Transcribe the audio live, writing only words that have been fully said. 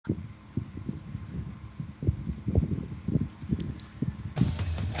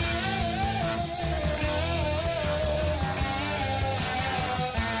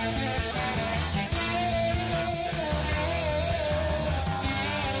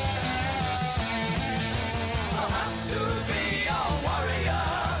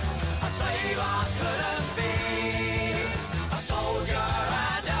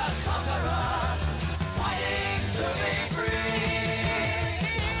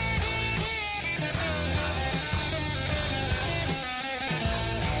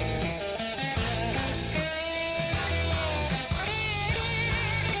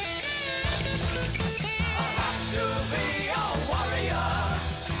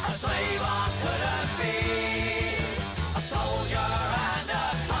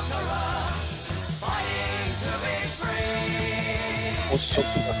Ons is op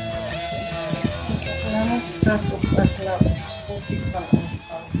die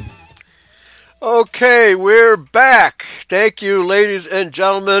Okay, we're back. Thank you, ladies and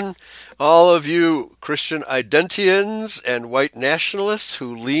gentlemen, all of you Christian identians and white nationalists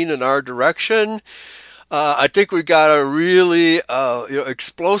who lean in our direction. I think we've got a really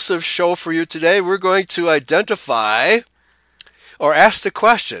explosive show for you today. We're going to identify or ask the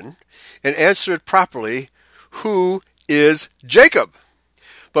question and answer it properly, who is Jacob?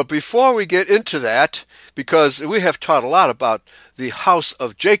 But before we get into that, because we have taught a lot about the house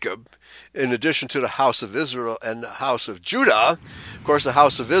of Jacob, in addition to the house of Israel and the house of Judah. Of course, the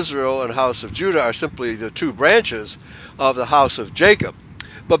house of Israel and the house of Judah are simply the two branches of the house of Jacob.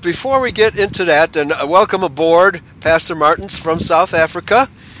 But before we get into that, and welcome aboard, Pastor Martens from South Africa.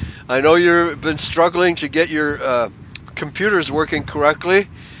 I know you've been struggling to get your computers working correctly.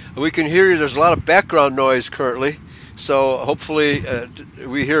 We can hear you. There's a lot of background noise currently. So hopefully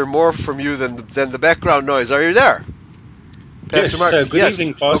we hear more from you than the background noise. Are you there? Pastor Martin? Good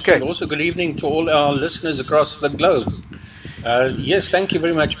evening, Pastor, and also good evening to all our listeners across the globe. Yes, thank you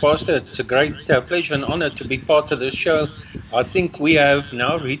very much, Pastor. It's a great pleasure and honor to be part of this show. I think we have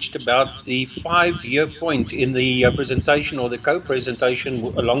now reached about the 5-year point in the presentation or the co-presentation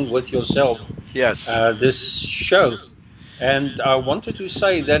along with yourself. Yes. This show. And I wanted to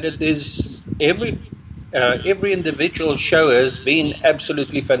say that it is every individual show has been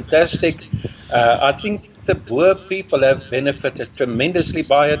absolutely fantastic. I think the Boer people have benefited tremendously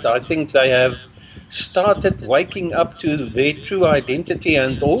by it. I think they have started waking up to their true identity,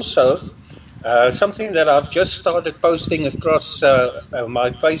 and also something that I've just started posting across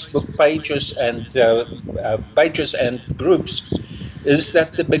my Facebook pages and groups is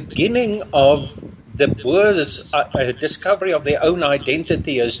that the beginning of the Boers' discovery of their own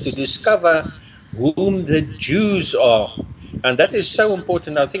identity is to discover whom the Jews are. And that is so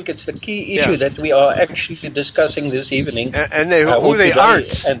important. I think it's the key issue that we are actually discussing this evening. And who they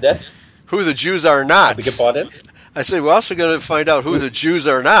aren't. And that, who the Jews are not. I beg your pardon? I said we're also going to find out who the Jews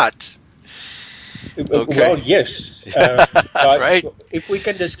are not. Okay. Well, yes. Right. If we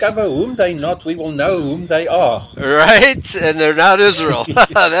can discover whom they're not, we will know whom they are. Right, and they're not Israel.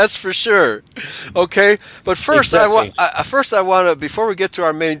 That's for sure. Okay, but first, exactly. I want to, before we get to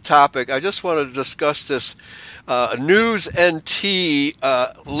our main topic, I just want to discuss this News NT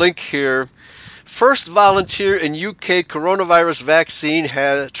link here. First volunteer in UK coronavirus vaccine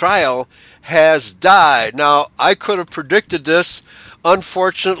trial has died. Now, I could have predicted this.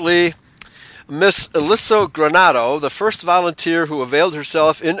 Unfortunately, Miss Alyssa Granado, the first volunteer who availed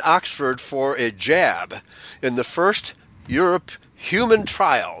herself in Oxford for a jab in the first Europe human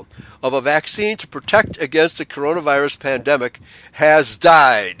trial of a vaccine to protect against the coronavirus pandemic, has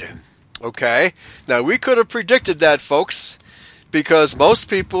died. Okay? Now, we could have predicted that, folks, because most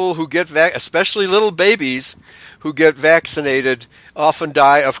people who get especially little babies who get vaccinated, often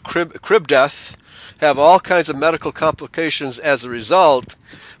die of crib death, have all kinds of medical complications as a result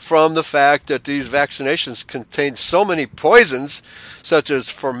from the fact that these vaccinations contain so many poisons, such as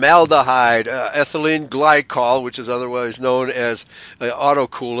formaldehyde, ethylene glycol, which is otherwise known as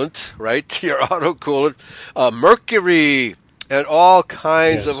autocoolant, right? Your autocoolant, mercury, and all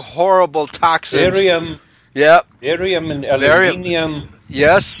kinds of horrible toxins. Barium. Yep. Barium and aluminium.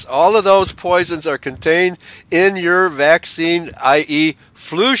 Yes, all of those poisons are contained in your vaccine, i.e.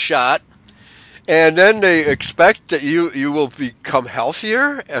 flu shot. And then they expect that you will become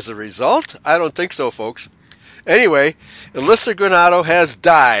healthier as a result? I don't think so, folks. Anyway, Alyssa Granado has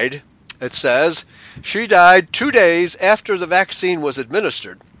died, it says. She died 2 days after the vaccine was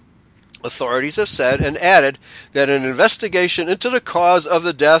administered. Authorities have said and added that an investigation into the cause of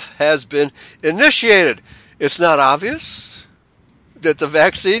the death has been initiated. It's not obvious that the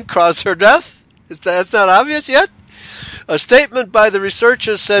vaccine caused her death? That's not obvious yet? A statement by the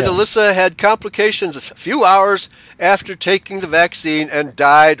researchers said Alyssa had complications a few hours after taking the vaccine and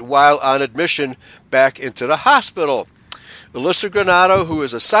died while on admission back into the hospital. Alyssa Granado, who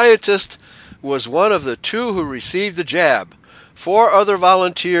is a scientist, was one of the 2 who received the jab. 4 other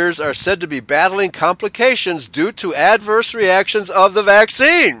volunteers are said to be battling complications due to adverse reactions of the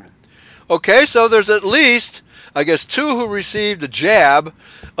vaccine. Okay, so there's at least, I guess, 2 who received the jab,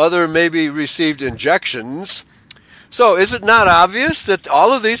 other maybe received injections. So is it not obvious that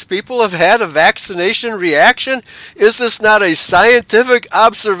all of these people have had a vaccination reaction? Is this not a scientific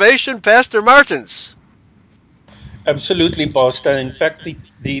observation, Pastor Martens? Absolutely, Pastor. In fact,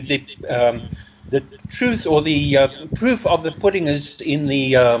 the truth or the proof of the pudding is in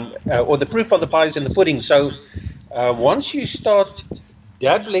the, or the proof of the pie is in the pudding. So once you start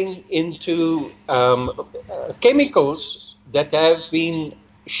dabbling into chemicals that have been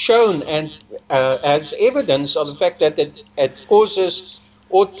shown and as evidence of the fact that it causes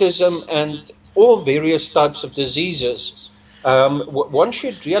autism and all various types of diseases. One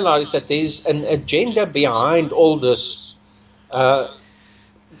should realize that there's an agenda behind all this.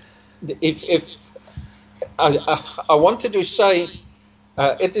 If I wanted to say,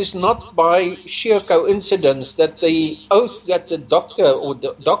 it is not by sheer coincidence that the oath that the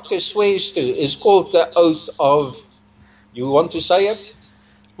doctor swears to is called the oath of. You want to say it?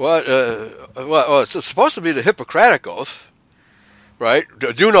 Well, it's supposed to be the Hippocratic Oath, right?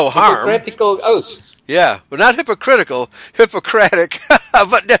 Do no harm. Hippocratical oath. Yeah, but not hypocritical, Hippocratic.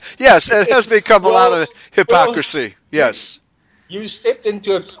 But yes, it has become a lot of hypocrisy. Yes. You stepped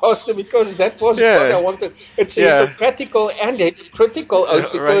into it, Pastor, because that was what I wanted. It's a hypocritical and hypocritical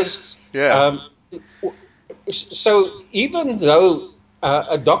oath because. So even though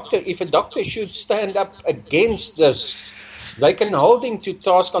if a doctor should stand up against this, they can hold him to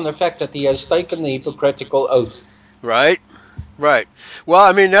task on the fact that he has taken the Hippocratical oath. Right. Well,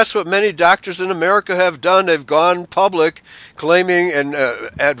 I mean, that's what many doctors in America have done. They've gone public claiming and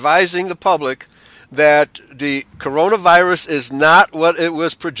advising the public that the coronavirus is not what it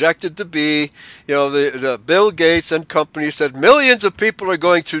was projected to be. You know, the Bill Gates and company said millions of people are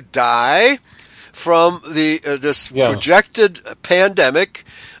going to die from this projected pandemic.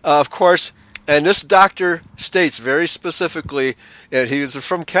 Of course, and this doctor states very specifically, and he is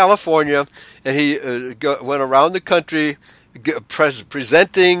from California, and he went around the country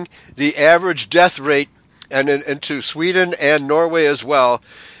presenting the average death rate and into Sweden and Norway as well.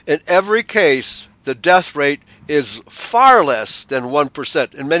 In every case, the death rate is far less than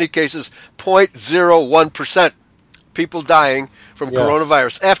 1%. In many cases, 0.01% people dying from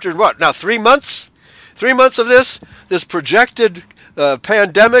coronavirus. After what? Now 3 months? 3 months of this projected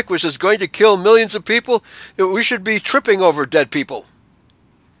pandemic, which is going to kill millions of people, we should be tripping over dead people.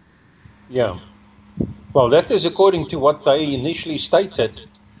 Yeah. Well, that is according to what they initially stated.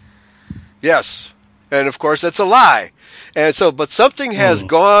 Yes. And of course, that's a lie. And so, but something has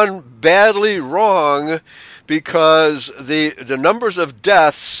gone badly wrong because the numbers of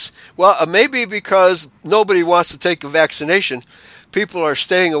deaths, well, maybe because nobody wants to take a vaccination. People are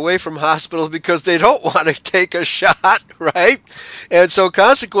staying away from hospitals because they don't want to take a shot, right? And so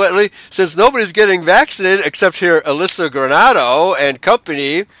consequently, since nobody's getting vaccinated except here Alyssa Granado and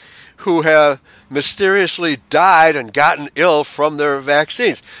company, who have mysteriously died and gotten ill from their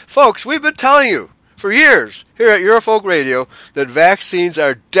vaccines. Folks, we've been telling you for years here at Eurofolk Radio that vaccines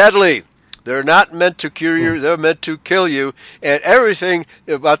are deadly. They're not meant to cure you. They're meant to kill you. And everything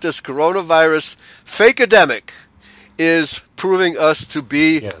about this coronavirus fake-ademic is proving us to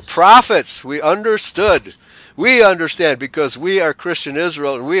be prophets. We understood. We understand because we are Christian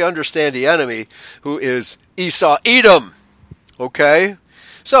Israel and we understand the enemy who is Esau, Edom. Okay?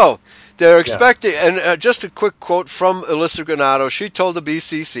 So, they're expecting, and just a quick quote from Alyssa Granado. She told the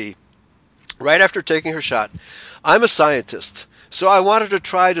BCC, right after taking her shot, "I'm a scientist, so I wanted to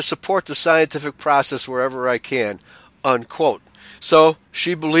try to support the scientific process wherever I can," unquote. So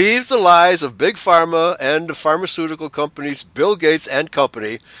she believes the lies of Big Pharma and the pharmaceutical companies, Bill Gates and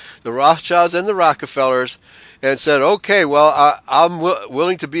company, the Rothschilds and the Rockefellers, and said, okay, well, I'm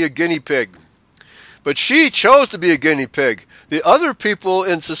willing to be a guinea pig. But she chose to be a guinea pig. The other people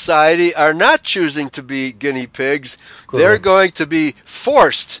in society are not choosing to be guinea pigs. Correct. They're going to be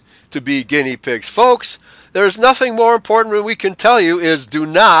forced to be guinea pigs. Folks, there's nothing more important than we can tell you is do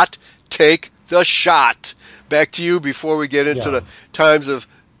not take the shot. Back to you before we get into the times of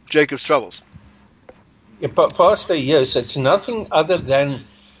Jacob's troubles. Pastor, yes, it's nothing other than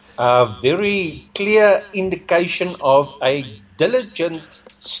a very clear indication of a diligent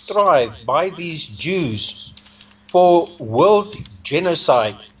strive by these Jews for world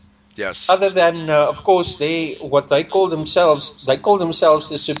genocide. Yes. Other than, of course, they call themselves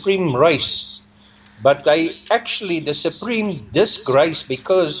the supreme race, but they actually the supreme disgrace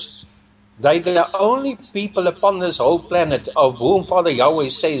because they're the only people upon this whole planet of whom Father Yahweh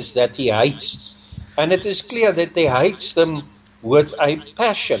says that He hates, and it is clear that He hates them with a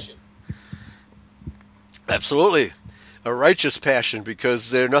passion. Absolutely. A righteous passion,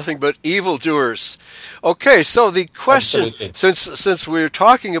 because they're nothing but evildoers. Okay, so the question, since we're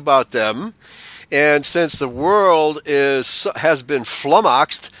talking about them, and since the world has been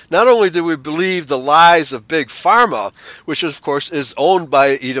flummoxed, not only do we believe the lies of Big Pharma, which of course is owned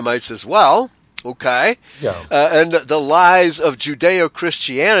by Edomites as well, okay, and the lies of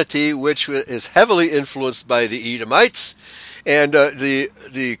Judeo-Christianity, which is heavily influenced by the Edomites, and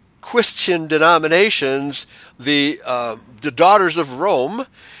the Christian denominations, the daughters of Rome,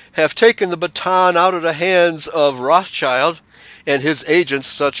 have taken the baton out of the hands of Rothschild and his agents,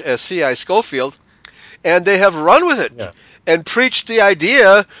 such as C.I. Scofield, and they have run with it and preached the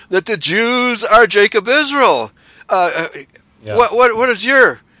idea that the Jews are Jacob Israel. What is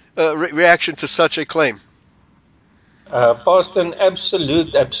your reaction to such a claim? Pastor, an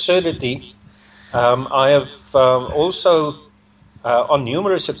absolute absurdity. I have also, on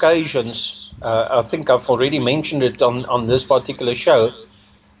numerous occasions, I think I've already mentioned it on this particular show,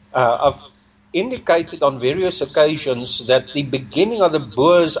 I've indicated on various occasions that the beginning of the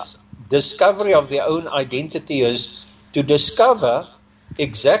Boers' discovery of their own identity is to discover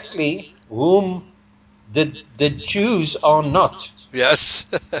exactly whom the Jews are not. Yes.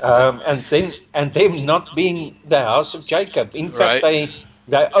 and them not being the house of Jacob. In fact, they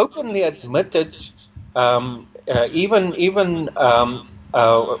openly admitted, even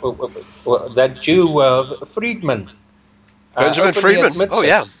that Jew Friedman. Benjamin Friedman. Oh,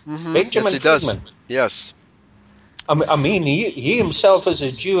 yeah. Mm-hmm. Benjamin Friedman. Does. Yes. I mean, he himself is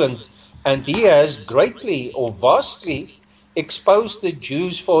a Jew, and he has greatly or vastly exposed the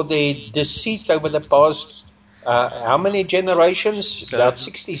Jews for their deceit over the past, how many generations? About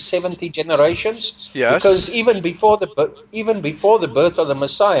 60, 70 generations. Yes. Because even before the birth of the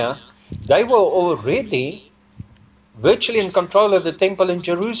Messiah, they were already virtually in control of the temple in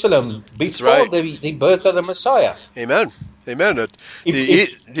Jerusalem before the birth of the Messiah. Amen. The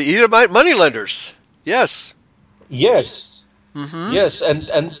Edomite moneylenders. Yes. Yes. Mm-hmm. Yes,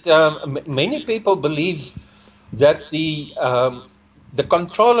 and many people believe that the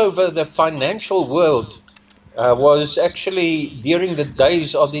control over the financial world was actually during the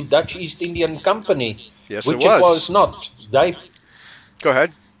days of the Dutch East Indian Company, yes, which it was. It was not. Go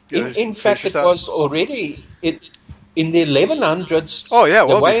ahead. In fact, it was already in the 1100s. Oh yeah,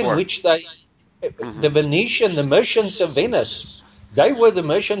 well the way before. In which they, the Venetian, the merchants of Venice, they were the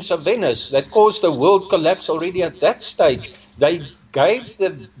merchants of Venice that caused the world collapse already at that stage. They gave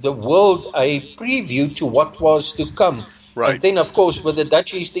the world a preview to what was to come. Right. And then, of course, with the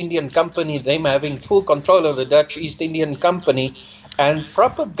Dutch East Indian Company, them having full control of the Dutch East Indian Company and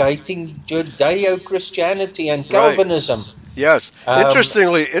propagating Judeo-Christianity and Calvinism. Right. Yes.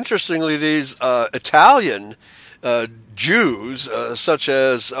 Interestingly, these Italian Jews, such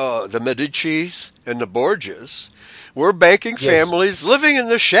as the Medicis and the Borgias, were banking families living in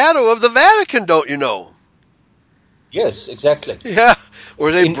the shadow of the Vatican, don't you know? Yes, exactly. Yeah.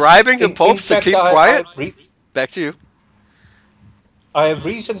 Were they bribing the popes to keep quiet? Back to you. I have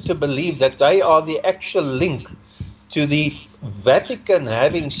reason to believe that they are the actual link to the Vatican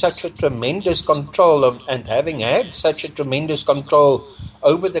having such a tremendous control and having had such a tremendous control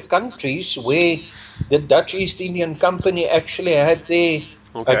over the countries where the Dutch East Indian Company actually had their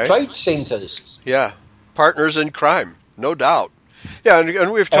trade centers. Yeah, partners in crime, no doubt. Yeah,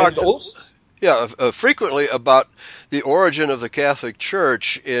 and we've talked frequently about the origin of the Catholic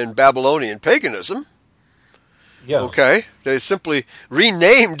Church in Babylonian paganism. Yeah. Okay. They simply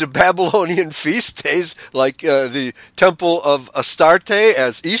renamed Babylonian feast days like the Temple of Astarte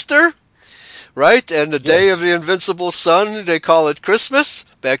as Easter, right? And the Day of the Invincible Sun, they call it Christmas.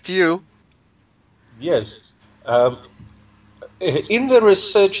 Back to you. Yes. In the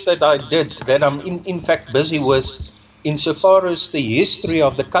research that I did, that I'm in fact busy with, insofar as the history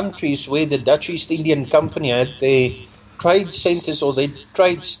of the countries where the Dutch East Indian Company had their trade centers or their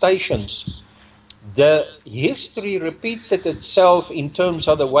trade stations, the history repeated itself in terms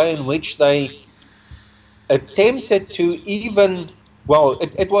of the way in which they attempted to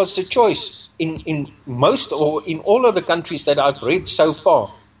it was a choice in most or in all of the countries that I've read so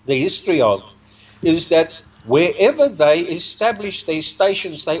far, the history of, is that wherever they established their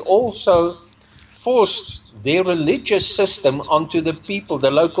stations, they also forced their religious system onto the people, the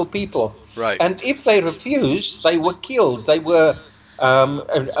local people. Right. And if they refused, they were killed. They were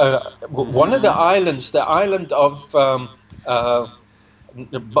one of the islands, the island of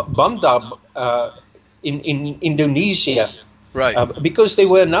Banda in Indonesia. Right. Because there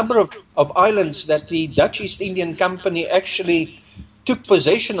were a number of islands that the Dutch East Indian Company actually took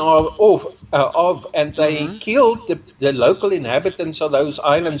possession of and they killed the local inhabitants of those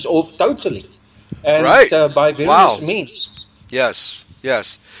islands off totally. And by various means. Yes.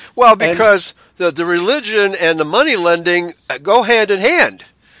 Well, because the religion and the money lending go hand in hand.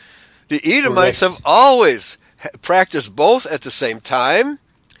 The Edomites have always practiced both at the same time,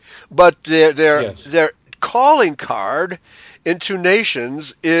 but their calling card into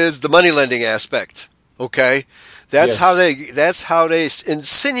nations is the money lending aspect. Okay, That's Yes. how they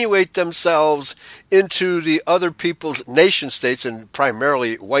insinuate themselves into the other people's nation states, and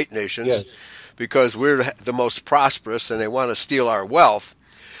primarily white nations, Yes. because we're the most prosperous and they want to steal our wealth.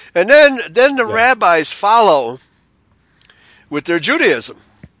 And then the Yeah. rabbis follow with their Judaism.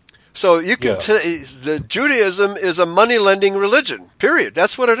 So you can Yeah. the Judaism is a money lending religion. Period.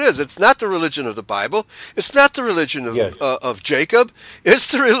 That's what it is. It's not the religion of the Bible. It's not the religion Yes. of Jacob. It's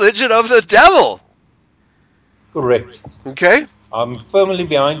the religion of the devil. Correct. Okay. I'm firmly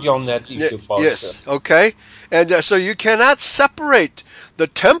behind you on that issue, Pastor. Yes. Okay. And so you cannot separate the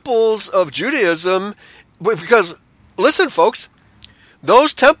temples of Judaism, because listen, folks,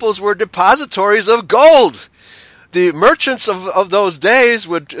 those temples were depositories of gold. The merchants of those days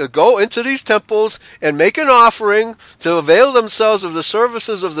would go into these temples and make an offering to avail themselves of the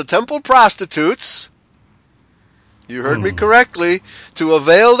services of the temple prostitutes. You heard me correctly. To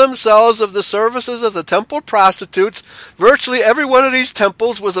avail themselves of the services of the temple prostitutes. Virtually every one of these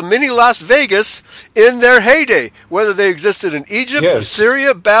temples was a mini Las Vegas in their heyday, whether they existed in Egypt, Yes.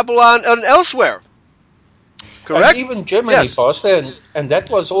 Assyria, Babylon, and elsewhere. Correct? And even Germany, Yes. Pastor, and that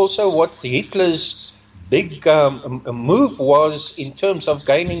was also what Hitler's big move was in terms of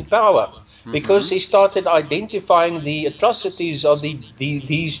gaining power, because he started identifying the atrocities of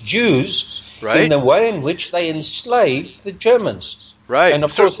these Jews Right. in the way in which they enslaved the Germans. Right. And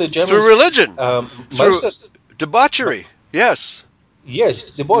of course the Germans... Through religion. Most Through debauchery. Yes. yes,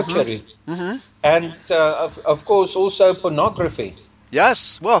 debauchery. And of course also pornography.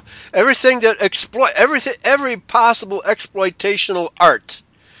 Yes. Well, everything that every possible exploitational art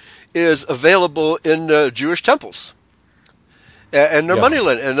is available in the Jewish temples, and their money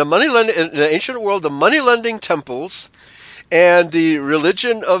lending. And the money lending in the ancient world, the money lending temples, and the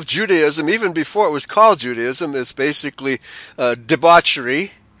religion of Judaism, even before it was called Judaism, is basically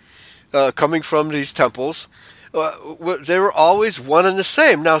debauchery coming from these temples. They were always one and the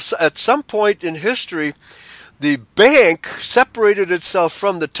same. Now, at some point in history, the bank separated itself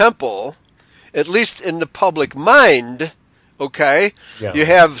from the temple, at least in the public mind. Okay, Yeah. You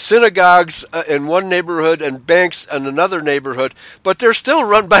have synagogues in one neighborhood and banks in another neighborhood, but they're still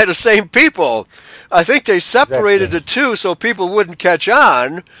run by the same people. I think they separated the two so people wouldn't catch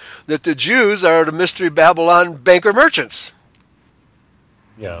on that the Jews are the Mystery Babylon banker merchants.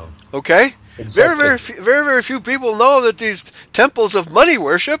 Yeah. Okay? Exactly. Very few people know that these temples of money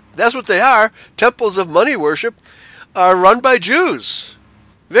worship, that's what they are, temples of money worship, are run by Jews.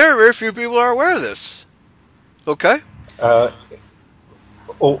 Very few people are aware of this. Okay?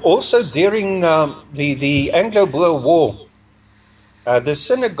 Also during the Anglo-Boer War, the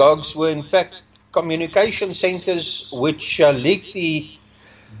synagogues were in fact communication centers which leaked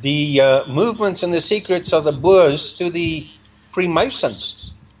the movements and the secrets of the Boers to the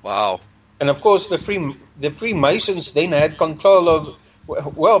Freemasons. Wow. And of course the Freemasons then had control of...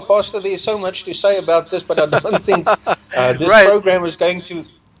 Well, Pastor, there's so much to say about this, but I don't think this Right. program is going to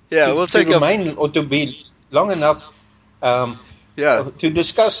We'll take remain or to be long enough to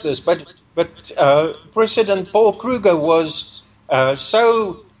discuss this. But President Paul Kruger was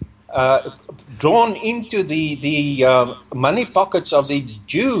so drawn into the money pockets of the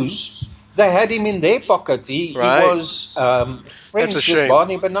Jews, they had him in their pocket. He was friends with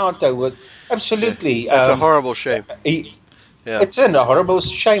Barney Bernardo. Absolutely. That's a horrible shame. It's a horrible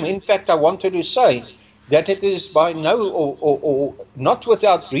shame. In fact, I wanted to say that it is by no or not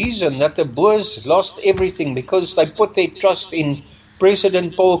without reason that the Boers lost everything, because they put their trust in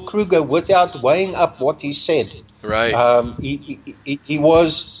President Paul Kruger without weighing up what he said. Right. He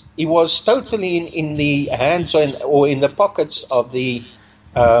was totally in the hands or in the pockets of the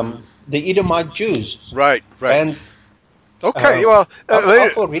Edomite Jews. Right. And okay.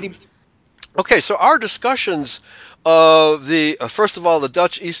 So our discussions of the first of all, the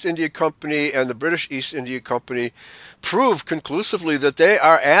Dutch East India Company and the British East India Company prove conclusively that they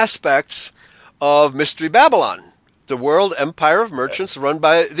are aspects of Mystery Babylon, the world empire of merchants run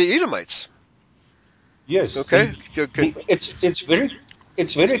by the Edomites. Yes. Okay.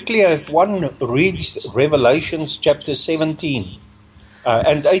 It's very clear if one reads Revelations chapter 17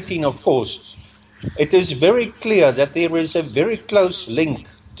 and 18, of course. It is very clear that there is a very close link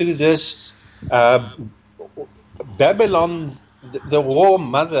to this Babylon, the war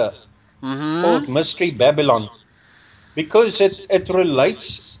mother, called Mystery Babylon, because it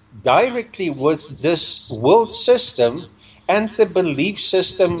relates directly with this world system and the belief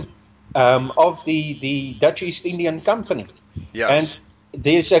system of the Dutch East Indian Company. Yes. And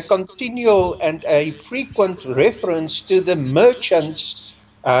there's a continual and a frequent reference to the merchants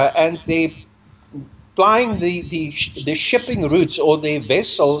and their plying the shipping routes or their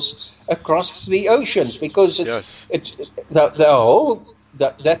vessels across the oceans, because it's the whole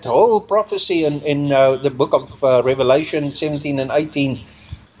that whole prophecy in the book of Revelation 17 and 18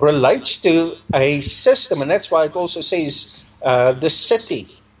 relates to a system, and that's why it also says the city.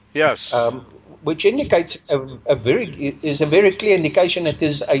 Yes. Which indicates a very clear indication it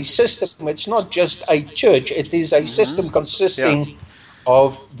is a system. It's not just a church. It is a system consisting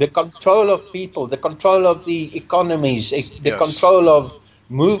of the control of people, the control of the economies, the control of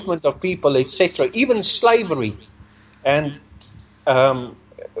movement of people, etc., even slavery. And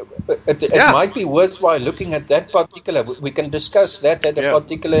it might be worthwhile looking at that particular. We can discuss that at a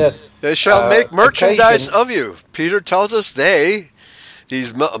particular. They shall make merchandise occasion. of you. Peter tells us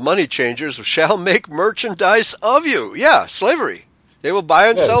these money changers shall make merchandise of you. Yeah, slavery. They will buy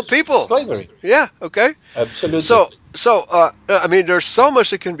and sell people. Slavery. Yeah, okay. Absolutely. So I mean, there's so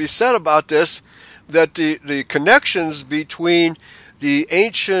much that can be said about this, that the connections between the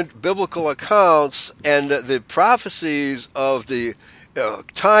ancient biblical accounts and the prophecies of the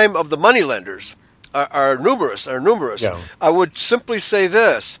time of the moneylenders are numerous. Yeah. I would simply say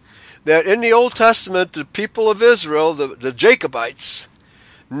this, that in the Old Testament, the people of Israel, the Jacobites,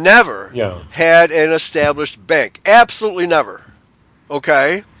 never had an established bank. Absolutely never.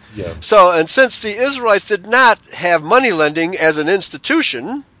 Okay? Yeah. So, and since the Israelites did not have money lending as an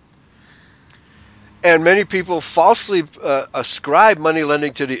institution, and many people falsely ascribe money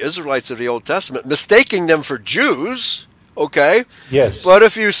lending to the Israelites of the Old Testament, mistaking them for Jews, okay? Yes. But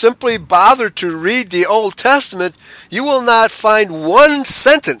if you simply bother to read the Old Testament, you will not find one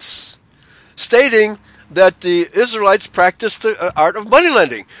sentence stating that the Israelites practiced the art of money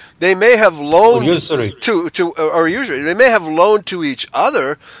lending. They may have loaned usury. They may have loaned to each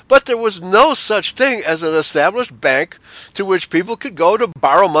other, but there was no such thing as an established bank to which people could go to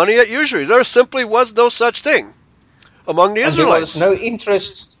borrow money at usury. There simply was no such thing among the Israelites. There was no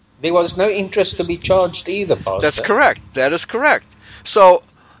interest. There was no interest to be charged either, Pastor. That's correct. That is correct. So,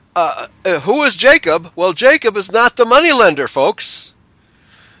 who is Jacob? Well, Jacob is not the moneylender, folks.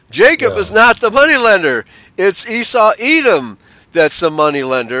 Jacob is not the moneylender. It's Esau Edom that's the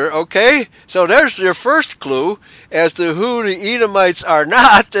moneylender, okay? So there's your first clue as to who the Edomites are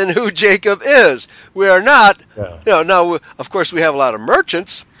not and who Jacob is. We are not, now, of course, we have a lot of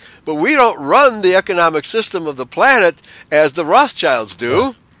merchants, but we don't run the economic system of the planet as the Rothschilds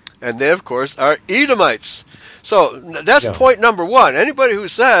do, and they, of course, are Edomites. So that's point number one. Anybody who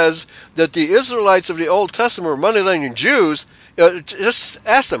says that the Israelites of the Old Testament were money-lending Jews, just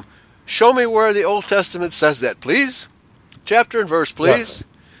ask them, show me where the Old Testament says that, please. Chapter and verse, please.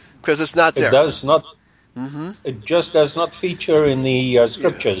 Because it's not there. It does not. It just does not feature in the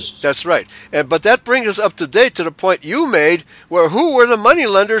scriptures. That's right. But that brings us up to date to the point you made, where who were the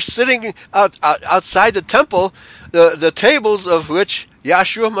moneylenders sitting outside the temple, the tables of which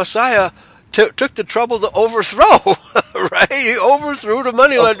Yahshua Messiah took the trouble to overthrow, right? He overthrew the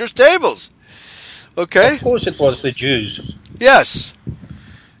moneylenders' tables. Okay? Of course it was the Jews. Yes.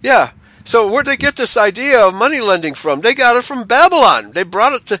 Yeah. So where'd they get this idea of money lending from? They got it from Babylon. They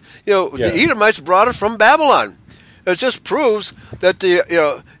brought it to, the Edomites brought it from Babylon. It just proves that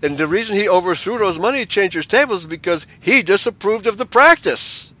and the reason he overthrew those money changers' tables is because he disapproved of the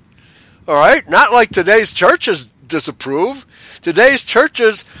practice. All right? Not like today's churches disapprove. Today's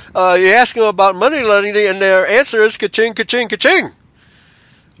churches, you ask them about money lending and their answer is ka-ching, ka-ching, ka-ching.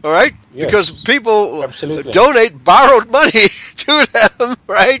 All right? Yes, because people donate borrowed money to them,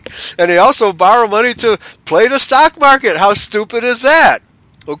 right? And they also borrow money to play the stock market. How stupid is that?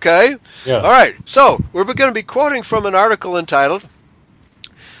 Okay? Yeah. All right. So, we're going to be quoting from an article entitled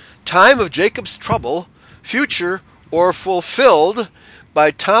Time of Jacob's Trouble, Future or Fulfilled by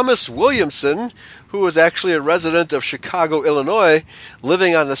Thomas Williamson, who was actually a resident of Chicago, Illinois,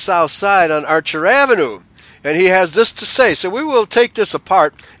 living on the south side on Archer Avenue. And he has this to say. So we will take this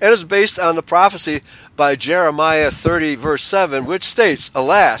apart, and it's based on the prophecy by Jeremiah 30, verse 7, which states,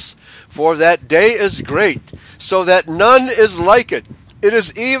 Alas, for that day is great, so that none is like it. It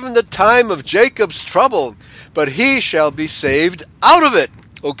is even the time of Jacob's trouble, but he shall be saved out of it.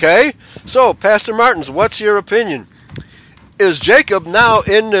 Okay? So, Pastor Martens, what's your opinion? Is Jacob now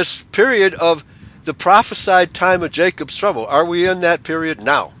in this period of the prophesied time of Jacob's trouble? Are we in that period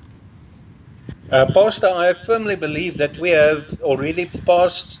now? Pastor, I firmly believe that we have already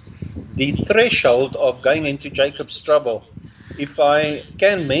passed the threshold of going into Jacob's trouble. If I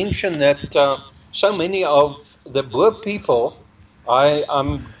can mention that so many of the Boer people,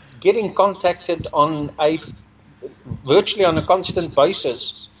 I'm getting contacted virtually on a constant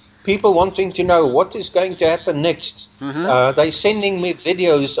basis. People wanting to know what is going to happen next. They're sending me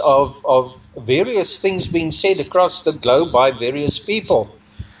videos of various things being said across the globe by various people,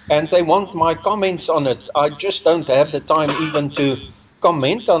 and they want my comments on it. I just don't have the time even to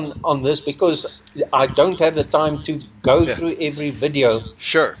comment on this, because I don't have the time to go Yeah. through every video.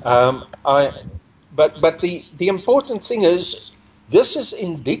 Sure. But the important thing is, this is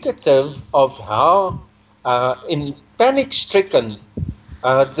indicative of how, in panic-stricken,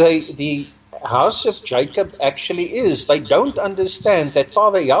 the house of Jacob actually is. They don't understand that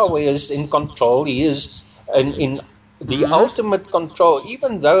Father Yahweh is in control. He is in the ultimate control,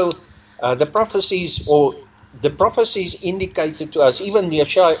 even though the prophecies indicated to us, even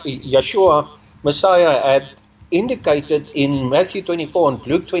Yeshua, Messiah, had indicated in Matthew 24 and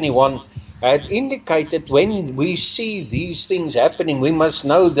Luke 21, had indicated, when we see these things happening, we must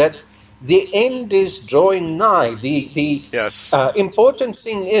know that the end is drawing nigh. The Yes. important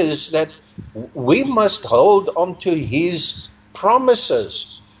thing is that we must hold on to his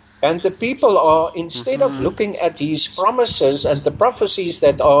promises. And the people are, instead of looking at his promises and the prophecies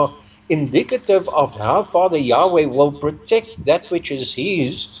that are indicative of how Father Yahweh will protect that which is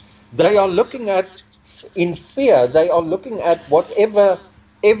his, they are looking at, in fear, they are looking at whatever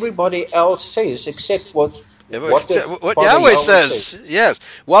everybody else says, except what Father Yahweh says. Yes.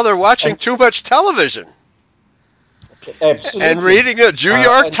 While they're watching too much television. Absolutely. And reading the New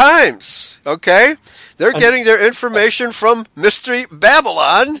York Times. Okay? They're getting their information from Mystery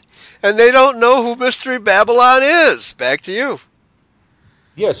Babylon, and they don't know who Mystery Babylon is. Back to you.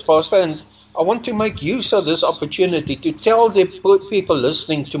 Yes, Pastor, and I want to make use of this opportunity to tell the people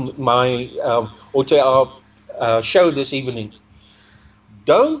listening to my or to our show this evening,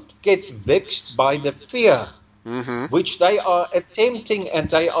 don't get vexed by the fear which they are attempting, and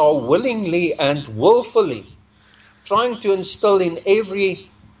they are willingly and willfully trying to instill in every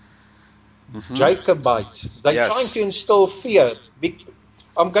Jacobite. They're trying to instill fear.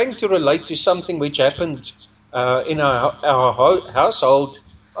 I'm going to relate to something which happened in our household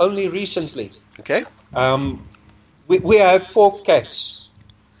only recently. Okay. We have 4 cats.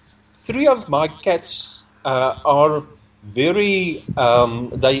 3 of my cats are very,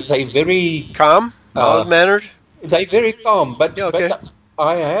 they very calm, mild-mannered. They're very calm, but okay. but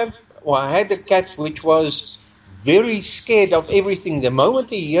I had a cat which was very scared of everything. The moment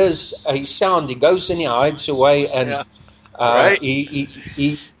he hears a sound, he goes and he hides away, and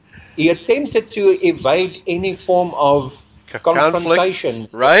he attempted to evade any form of confrontation.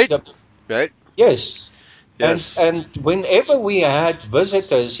 Right. Yes. And whenever we had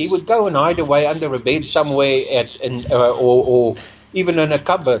visitors, he would go and hide away under a bed somewhere, or even in a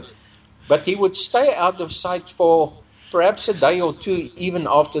cupboard. But he would stay out of sight for perhaps a day or 2, even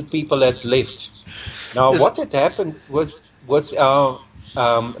after people had left. Now, what had happened with our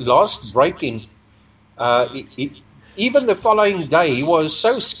last break-in, even the following day, he was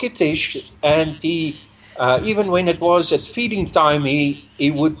so skittish, and he, even when it was at feeding time,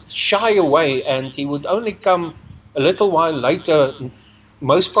 he would shy away, and he would only come a little while later,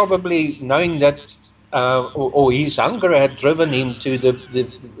 most probably knowing that or his hunger had driven him to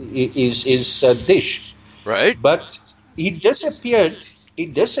his dish. Right. But he disappeared,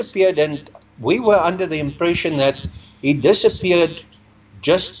 and we were under the impression that he disappeared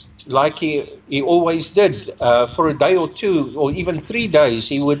just like he always did, for a day or 2, or even 3 days.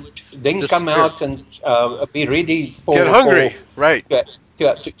 He would then come out and be ready for... Get hungry, right.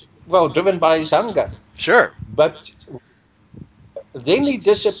 Driven by his hunger. Sure. But then he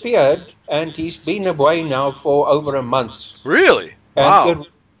disappeared, and he's been away now for over a month. Really? Wow.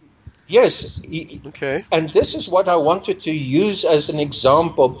 Yes. Okay. And this is what I wanted to use as an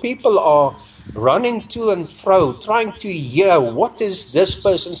example. People are running to and fro, trying to hear, what is this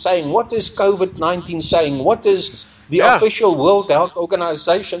person saying? What is COVID-19 saying? What is the official World Health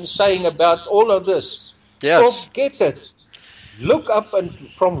Organization saying about all of this? Yes. Forget it. Look up and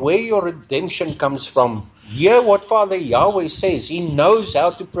from where your redemption comes from. Hear what Father Yahweh says. He knows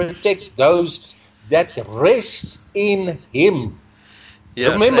how to protect those that rest in Him.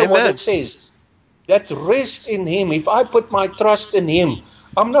 Yes, remember what it says. That rest in Him. If I put my trust in Him,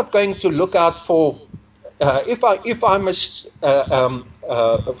 I'm not going to look out for. If I'm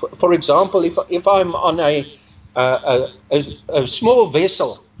for example, if I'm on a small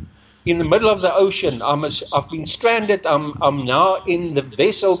vessel in the middle of the ocean, I've been stranded. I'm now in the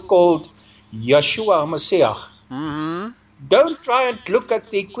vessel called Yeshua Messiah. Don't try and look at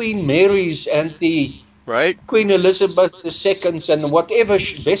the Queen Marys and the Queen Elizabeth II and whatever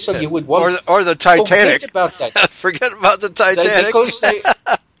vessel you would want. Or the Titanic. Forget about that. Forget about the Titanic. Because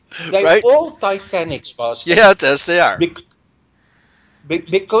they're all Titanics, Pastor. Yes, they are.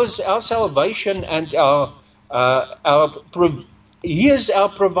 Because our salvation and He is our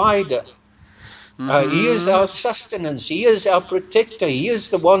provider. He is our sustenance. He is our protector. He is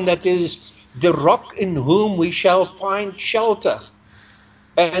the one that is the rock in whom we shall find shelter.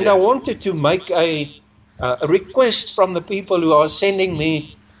 And I wanted to make a request from the people who are sending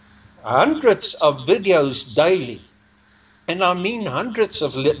me hundreds of videos daily. And I mean hundreds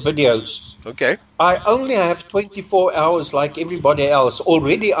of videos. Okay. I only have 24 hours like everybody else.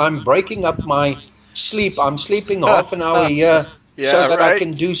 Already I'm breaking up my sleep. I'm sleeping half an hour here so that I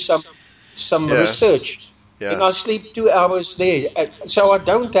can do some research. Yeah. And I sleep 2 hours there. So I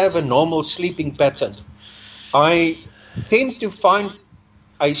don't have a normal sleeping pattern. I tend to find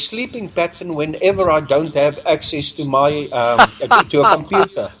a sleeping pattern whenever I don't have access to my to a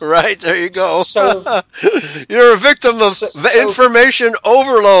computer. Right, there you go. So you're a victim of information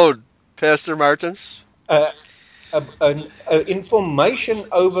overload, Pastor Martens. Information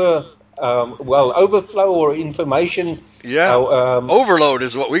overflow or information. Overload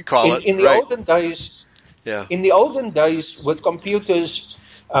is what we call it. In the olden days, in the olden days with computers,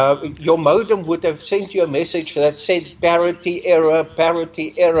 your modem would have sent you a message that said parity error,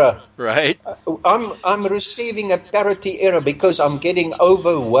 parity error. Right. I'm receiving a parity error because I'm getting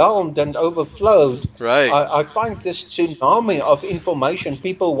overwhelmed and overflowed. Right. I find this tsunami of information,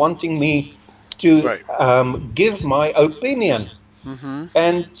 people wanting me to give my opinion. Mm-hmm.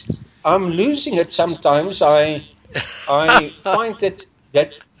 And I'm losing it sometimes. I find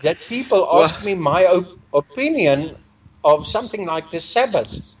that people ask me my opinion of something like the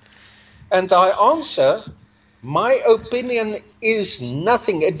Sabbath. And I answer, my opinion is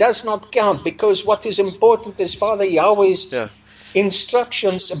nothing. It does not count, because what is important is Father Yahweh's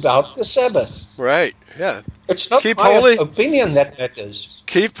instructions about the Sabbath. Right, yeah. It's not my opinion that matters.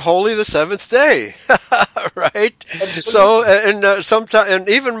 Keep holy the seventh day, right? Absolutely. So, and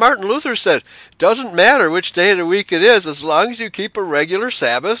even Martin Luther said, doesn't matter which day of the week it is, as long as you keep a regular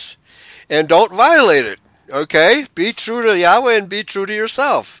Sabbath and don't violate it. Okay, be true to Yahweh and be true to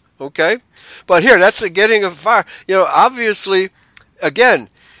yourself. Okay, but here, that's getting far. Obviously, again,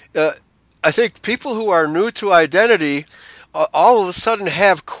 I think people who are new to identity all of a sudden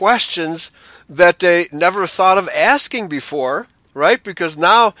have questions that they never thought of asking before, right? Because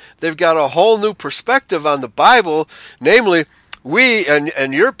now they've got a whole new perspective on the Bible, namely, we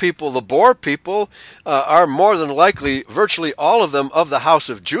and your people, the Boer people, are more than likely, virtually all of them, of the house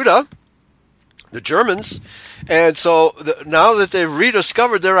of Judah, the Germans. And so now that they've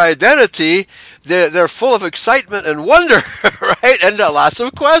rediscovered their identity, they're full of excitement and wonder, right? And lots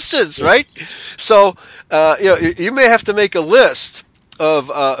of questions, right? So, you may have to make a list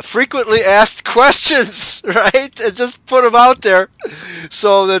of frequently asked questions, right? And just put them out there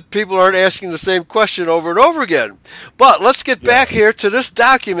so that people aren't asking the same question over and over again. But let's get back here to this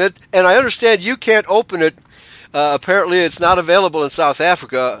document, and I understand you can't open it. Apparently it's not available in South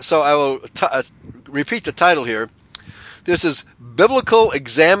Africa, so I will repeat the title here. This is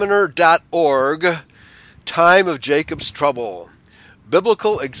biblicalexaminer.org, Time of Jacob's Trouble.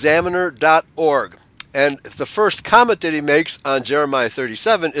 biblicalexaminer.org. And the first comment that he makes on Jeremiah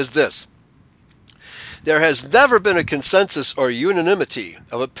 37 is this: there has never been a consensus or unanimity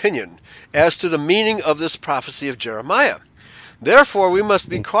of opinion as to the meaning of this prophecy of Jeremiah. Therefore, we must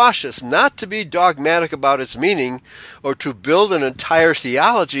be cautious not to be dogmatic about its meaning or to build an entire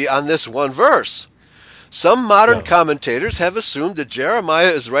theology on this one verse. Some modern commentators have assumed that Jeremiah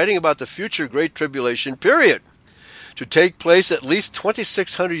is writing about the future Great Tribulation period, to take place at least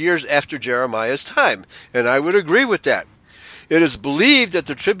 2,600 years after Jeremiah's time, and I would agree with that. It is believed that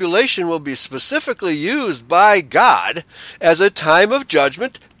the tribulation will be specifically used by God as a time of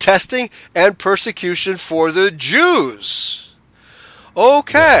judgment, testing, and persecution for the Jews.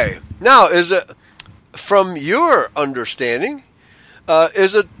 Okay. Now, is it, from your understanding,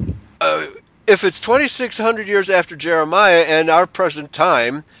 is it, if it's 2,600 years after Jeremiah and our present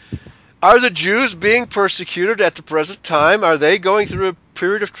time, are the Jews being persecuted at the present time? Are they going through a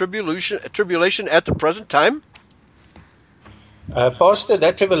period of tribulation at the present time? Pastor,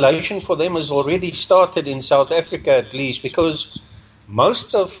 that tribulation for them has already started in South Africa, at least, because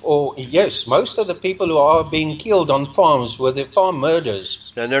most of the people who are being killed on farms were the farm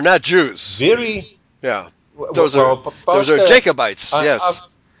murders. And they're not Jews. Those are Jacobites, yes.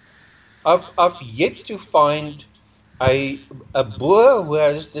 I've yet to find a Boer who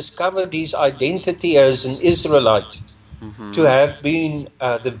has discovered his identity as an Israelite to have been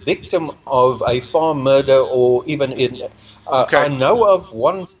the victim of a farm murder, or even in. I know of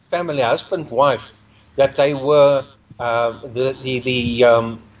one family, husband, wife, that they were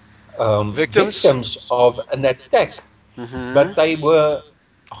victims of an attack, but they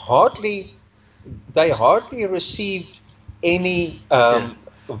hardly received any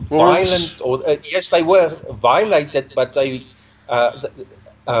violent, or yes, they were violated, but they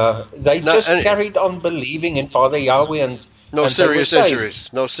just carried on believing in Father Yahweh, and no and they were serious saved. injuries.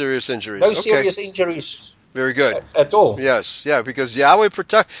 No serious injuries. No Okay. serious injuries Very good. at all. Yes, yeah, because Yahweh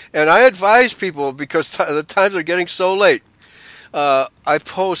protect. And I advise people, because the times are getting so late. I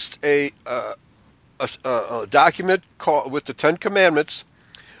post a document called with the 10 Commandments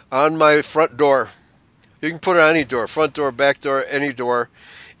on my front door. You can put it on any door, front door, back door, any door.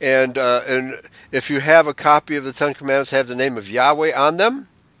 And if you have a copy of the 10 Commandments, have the name of Yahweh on them.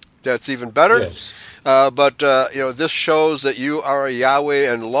 That's even better. Yes. But this shows that you are a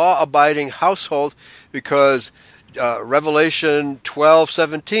Yahweh and law-abiding household, because Revelation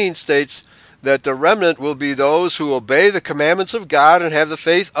 12:17 states that the remnant will be those who obey the commandments of God and have the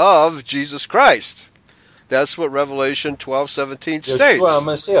faith of Jesus Christ. That's what Revelation 12:17 states.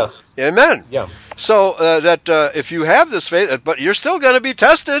 Amen. Yeah. So that if you have this faith, but you're still going to be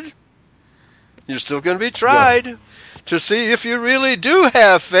tested, you're still going to be tried to see if you really do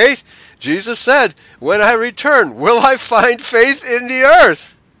have faith. Jesus said, "When I return, will I find faith in the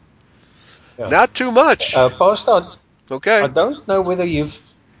earth?" Yeah. Not too much. Pastor, okay. I don't know whether you've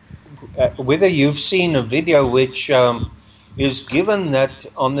seen a video which is given that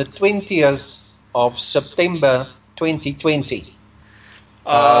on the 20th of September 2020.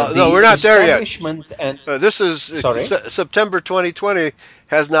 No, we're not there yet. And this is September 2020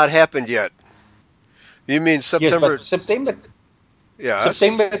 has not happened yet. You mean September? Yes, but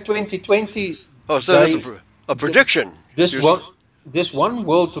September 2020. Oh, so that's a prediction. This one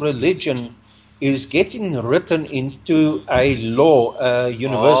world religion is getting written into a law, a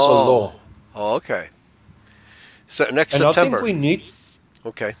universal law. Oh, okay. So next and September. I think we need.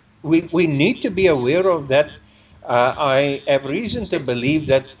 Okay. We need to be aware of that. I have reason to believe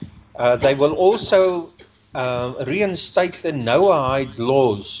that they will also reinstate the Noahide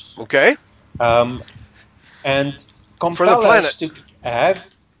laws. Okay. And compel us to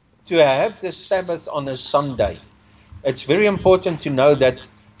have the Sabbath on a Sunday. It's very important to know that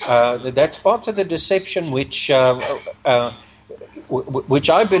that's part of the deception which I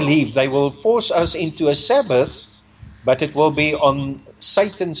believe they will force us into a Sabbath, but it will be on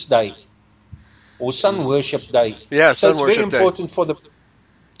Satan's day or sun worship day. Yeah, so sun worship day. It's very important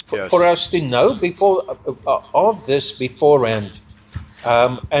for us to know of this beforehand.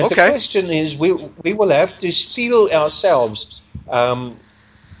 And the question is, we will have to steel ourselves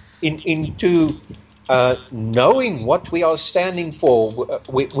into knowing what we are standing for.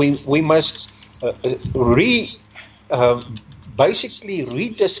 We must basically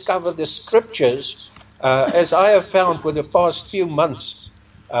rediscover the scriptures, as I have found with the past few months.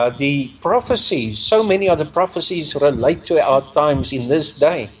 The prophecies, so many of the prophecies relate to our times in this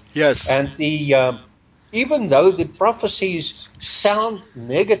day. Yes. And even though the prophecies sound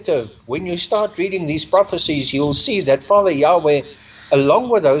negative, when you start reading these prophecies, you'll see that Father Yahweh, along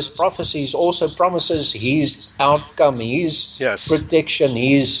with those prophecies, also promises His outcome, His protection,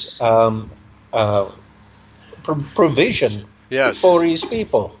 His provision for His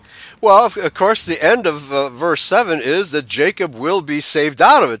people. Well, of course, the end of verse 7 is that Jacob will be saved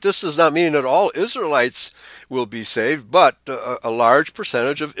out of it. This does not mean that all Israelites will be saved, but a large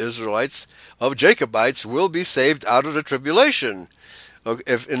percentage of Israelites, of Jacobites, will be saved out of the tribulation.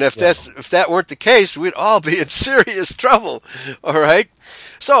 If that weren't the case, we'd all be in serious trouble. All right?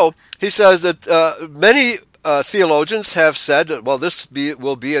 So he says that many theologians have said that, well, this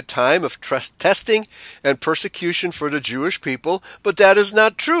will be a time of testing and persecution for the Jewish people, but that is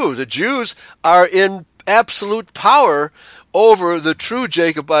not true. The Jews are in absolute power over the true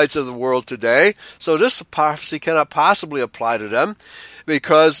Jacobites of the world today, so this prophecy cannot possibly apply to them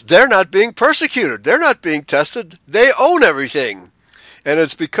because they're not being persecuted. They're not being tested. They own everything. And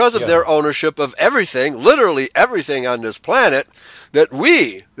it's because of their ownership of everything, literally everything on this planet, that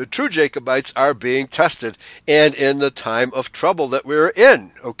we, the true Jacobites, are being tested and in the time of trouble that we're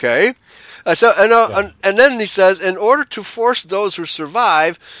in, okay? And then he says, in order to force those who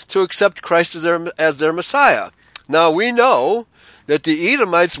survive to accept Christ as their Messiah. Now, we know that the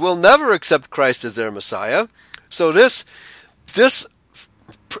Edomites will never accept Christ as their Messiah. So this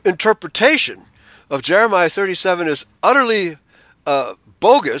interpretation of Jeremiah 37 is utterly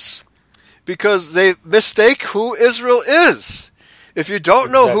bogus because they mistake who Israel is. If you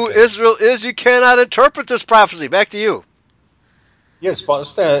don't know who Israel is, you cannot interpret this prophecy. Back to you. Yes,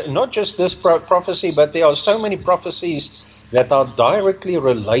 Pastor, not just this prophecy, but there are so many prophecies that are directly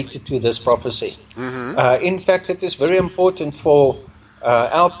related to this prophecy. Mm-hmm. In fact, it is very important for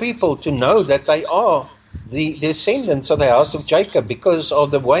our people to know that they are the descendants of the house of Jacob because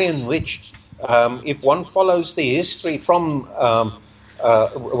of the way in which, if one follows the history from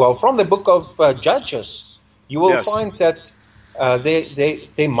from the book of Judges, you will Yes. find that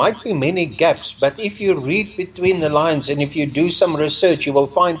there might be many gaps, but if you read between the lines and if you do some research, you will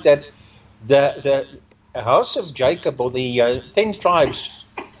find that the house of Jacob, or the 10 tribes,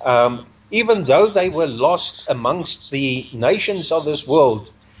 even though they were lost amongst the nations of this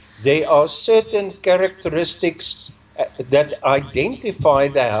world, there are certain characteristics that identify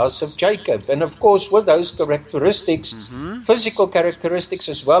the house of Jacob. And of course, with those characteristics, physical characteristics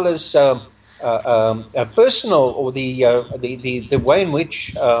as well as personal, or the way in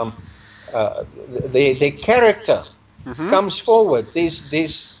which their character comes forward.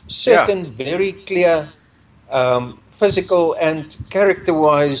 There's certain very clear physical and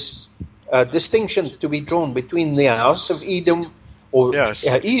character-wise distinction to be drawn between the house of Edom, or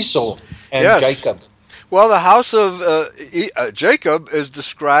Esau, and Jacob. Well, the house of Jacob is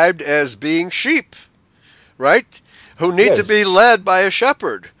described as being sheep, right? Who need to be led by a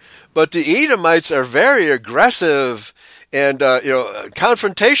shepherd. But the Edomites are very aggressive and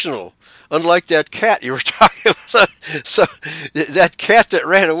confrontational. Unlike that cat you were talking about. So that cat that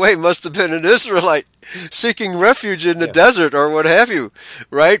ran away must have been an Israelite seeking refuge in the desert or what have you,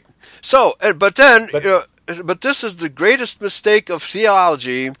 right? So, but this is the greatest mistake of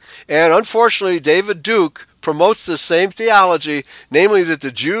theology, and unfortunately David Duke promotes the same theology, namely that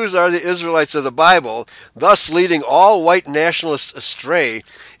the Jews are the Israelites of the Bible, thus leading all white nationalists astray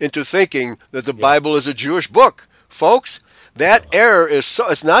into thinking that the Bible is a Jewish book. Folks, that error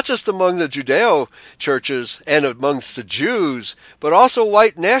it's not just among the Judeo churches and amongst the Jews, but also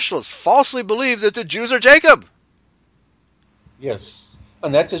white nationalists falsely believe that the Jews are Jacob. Yes,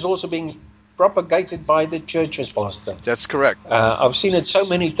 and that is also being propagated by the churches, Pastor. That's correct. I've seen it so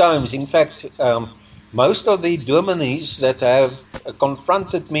many times. In fact, most of the dominees that have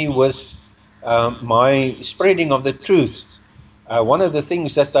confronted me with my spreading of the truth, one of the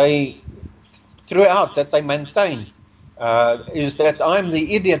things that they maintain is that I'm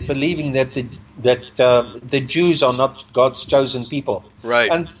the idiot believing that the Jews are not God's chosen people.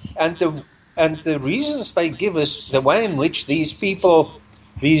 Right. And the reasons they give us, the way in which these people,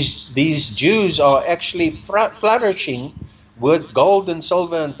 these Jews are actually flourishing with gold and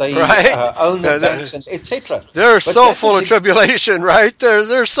silver, and they own the banks, and etc. They're so full of tribulation, right?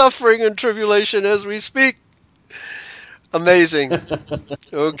 They're suffering in tribulation as we speak. Amazing.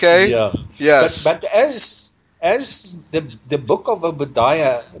 Okay. Yeah. Yes. But as the book of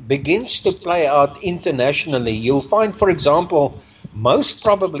Obadiah begins to play out internationally, you'll find, for example, most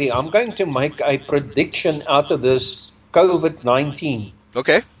probably, I'm going to make a prediction out of this COVID-19.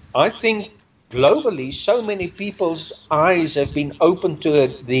 Okay. I think globally, so many people's eyes have been opened to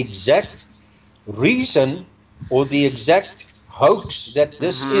the exact reason or the exact hoax that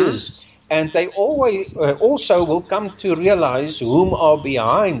this is. And they always also will come to realize whom are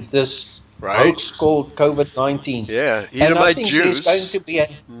behind this hoax called COVID-19. Yeah, and I think Jews.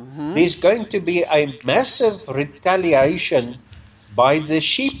 There's going to be a massive retaliation by the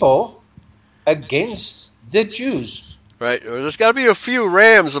sheeple against the Jews. Right. There's got to be a few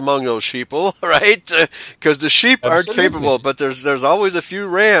rams among those sheeple, right? Because the sheep aren't capable, but there's always a few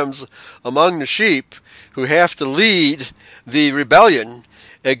rams among the sheep who have to lead the rebellion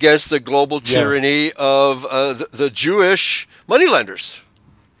against the global tyranny of the Jewish moneylenders.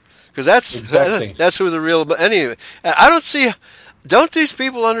 Because that's who the real... Anyway, I don't see... Don't these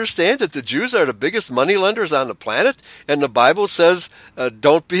people understand that the Jews are the biggest moneylenders on the planet? And the Bible says,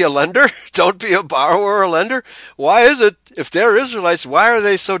 don't be a lender, don't be a borrower or a lender. Why is it, if they're Israelites, why are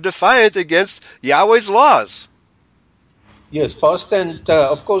they so defiant against Yahweh's laws? Yes, Pastor, and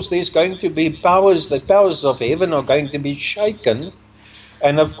of course there's going to be powers, the powers of heaven are going to be shaken.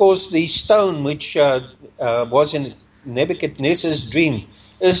 And of course the stone which was in Nebuchadnezzar's dream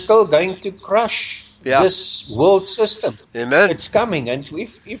is still going to crush this world system. Amen. It's coming, and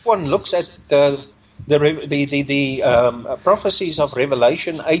if one looks at the prophecies of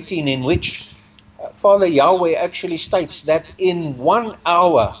Revelation 18, in which Father Yahweh actually states that in 1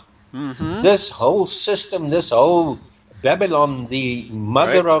 hour, this whole system, this whole Babylon, the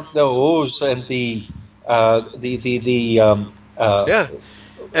mother of the whores, and the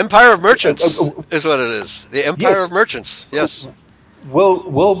Empire of Merchants is what it is. The Empire of Merchants. Yes.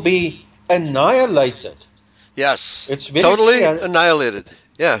 Will be annihilated. Yes. It's very totally clear. Annihilated.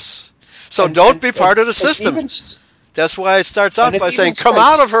 Yes. So don't be part of the system. That's why it starts out by saying, come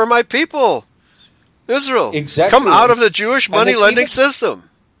out of her, my people. Israel. Exactly. Come out of the Jewish money lending system.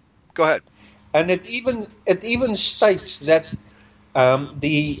 Go ahead. And it even states that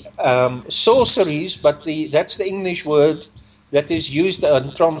the sorceries, but that's the English word that is used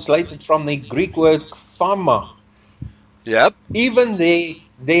and translated from the Greek word pharma. Yep. Even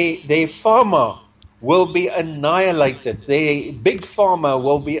their farmer will be annihilated. Their big farmer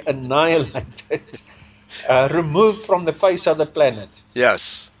will be annihilated, removed from the face of the planet.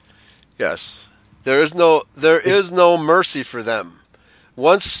 Yes. Yes. There is no mercy for them.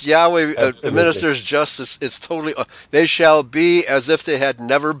 Once Yahweh administers justice, it's totally. They shall be as if they had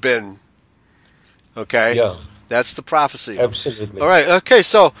never been. Okay. Yeah. That's the prophecy. Absolutely. All right. Okay.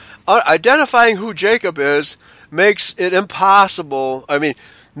 So identifying who Jacob is makes it possible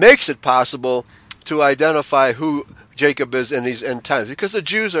to identify who Jacob is in these end times, because the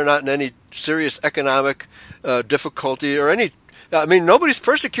Jews are not in any serious economic difficulty or any. Nobody's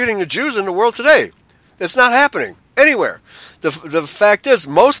persecuting the Jews in the world today. It's not happening anywhere. The fact is,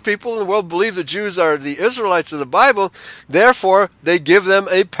 most people in the world believe the Jews are the Israelites of the Bible. Therefore, they give them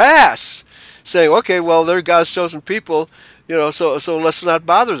a pass, saying, "Okay, well, they're God's chosen people, so let's not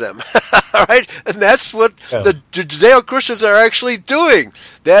bother them." All right, and that's what the Judeo-Christians are actually doing.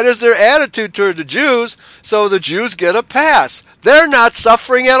 That is their attitude toward the Jews. So the Jews get a pass. They're not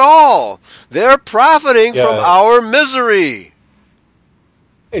suffering at all. They're profiting from our misery.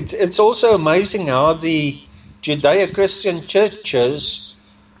 It's also amazing how the Judeo-Christian churches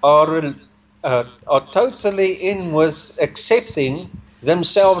are totally in with accepting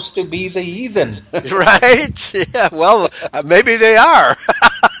themselves to be the heathen. Right? Yeah. Well, maybe they are.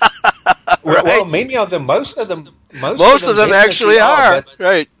 Right? Well, many of them, most of them actually are.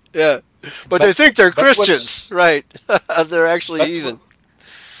 Right? Yeah. But they think they're Christians. Right? They're actually heathen.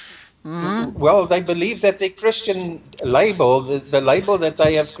 Mm-hmm. Well, they believe that the Christian label, the label that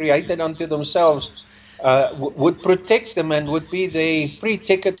they have created unto themselves, would protect them and would be the free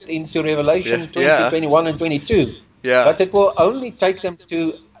ticket into Revelation 20, 21, and 22. Yeah. But it will only take them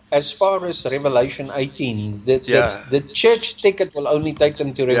to as far as Revelation 18. The church ticket will only take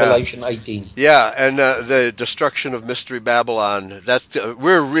them to Revelation 18. Yeah, and the destruction of Mystery Babylon.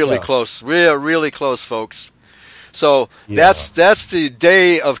 We're really close. We are really close, folks. So that's the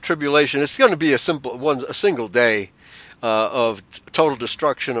day of tribulation. It's going to be a single day of total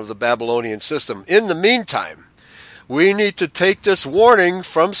destruction of the Babylonian system. In the meantime, we need to take this warning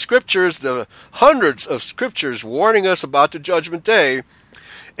from scriptures, the hundreds of scriptures warning us about the judgment day,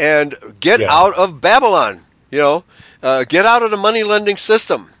 and get out of Babylon. Get out of the money lending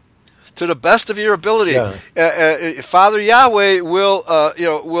system to the best of your ability. Father Yahweh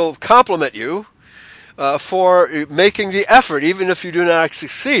will compliment you for making the effort, even if you do not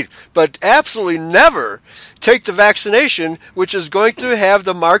succeed. But absolutely never take the vaccination, which is going to have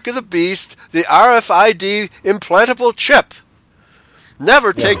the mark of the beast, the RFID implantable chip.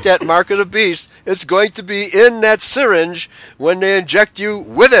 Never take that mark of the beast. It's going to be in that syringe when they inject you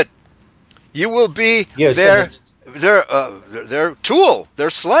with it. You will be their tool,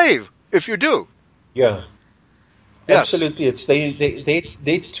 their slave, if you do. Yeah. Yes. Absolutely, it's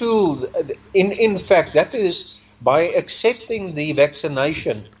they tool. In fact, that is by accepting the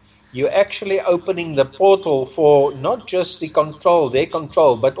vaccination, you're actually opening the portal for not just their control,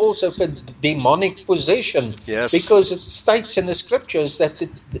 but also for demonic possession. Yes. Because it states in the scriptures that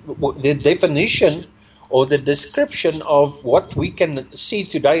the definition or the description of what we can see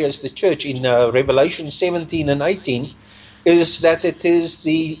today as the church in Revelation 17 and 18 is that it is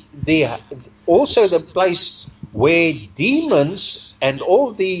also the place where demons and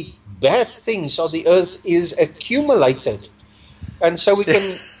all the bad things of the earth is accumulated. And so we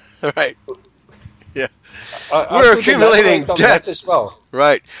can... Right. Yeah. We're accumulating debt as well.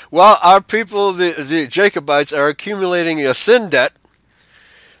 Right. Well, our people, the Jacobites, are accumulating a sin debt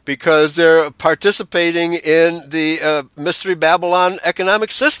because they're participating in the Mystery Babylon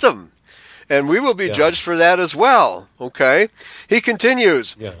economic system. And we will be judged for that as well. Okay? He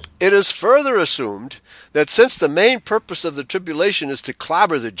continues, It is further assumed that since the main purpose of the tribulation is to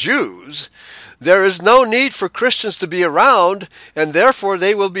clobber the Jews, there is no need for Christians to be around, and therefore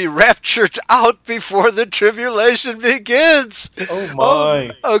they will be raptured out before the tribulation begins. Oh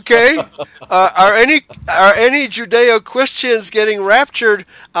my! Okay, are any Judeo-Christians getting raptured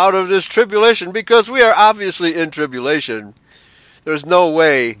out of this tribulation? Because we are obviously in tribulation. There's no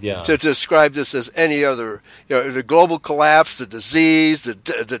way to describe this as any other. The global collapse, the disease,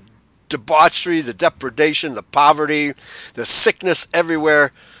 the debauchery, the depredation, the poverty, the sickness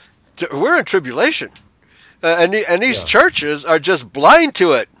everywhere. We're in tribulation. And these churches are just blind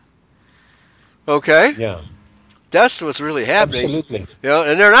to it. Okay? Yeah. That's what's really happening. Absolutely.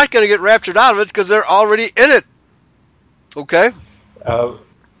 And they're not going to get raptured out of it because they're already in it. Okay?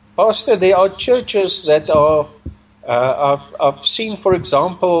 Pastor, there are churches that are... I've seen, for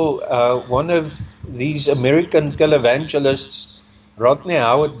example, one of these American televangelists, Rodney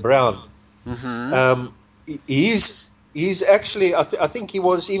Howard Brown. Mm-hmm. He's he's actually, I think he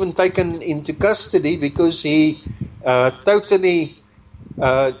was even taken into custody because he totally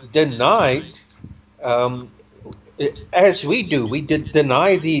denied, as we do. We did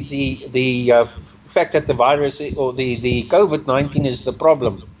deny the fact that the virus or the COVID-19 is the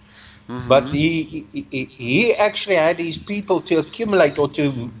problem. But he actually had his people to accumulate or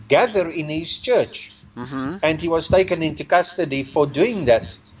to gather in his church. And he was taken into custody for doing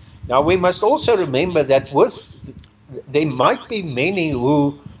that. Now, we must also remember that there might be many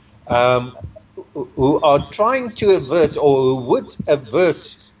who are trying to avert or who would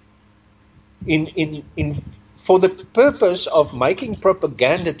avert for the purpose of making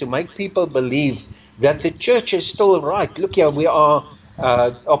propaganda to make people believe that the church is still right. Look here, we are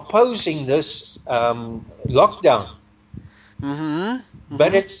opposing this lockdown.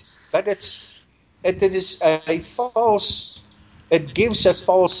 But it is a false. It gives a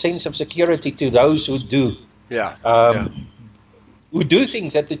false sense of security to those who do. Who do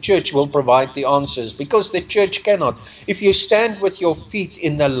think that the church will provide the answers, because the church cannot. If you stand with your feet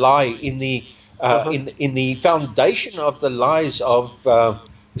in the lie, in the foundation of the lies of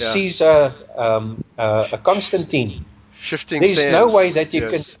Caesar, Constantine, there's sands. no way that you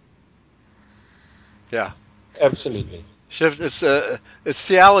can. Yeah, absolutely. It's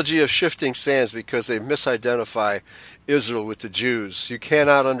theology of shifting sands, because they misidentify Israel with the Jews. You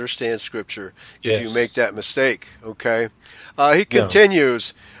cannot understand Scripture if you make that mistake. Okay. He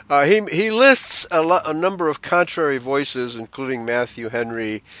continues. He lists a number of contrary voices, including Matthew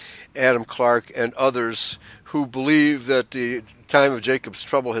Henry, Adam Clark, and others, who believe that the time of Jacob's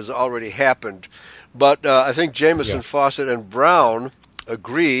trouble has already happened. But I think Jameson, Fawcett, and Brown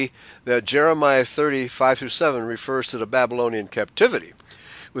agree that Jeremiah 30:5-7 refers to the Babylonian captivity,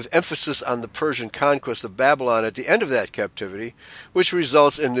 with emphasis on the Persian conquest of Babylon at the end of that captivity, which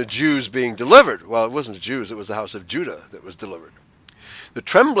results in the Jews being delivered. Well, it wasn't the Jews, it was the house of Judah that was delivered. The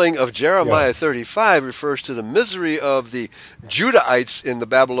trembling of Jeremiah 35 refers to the misery of the Judahites in the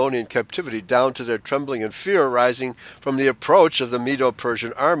Babylonian captivity, down to their trembling and fear arising from the approach of the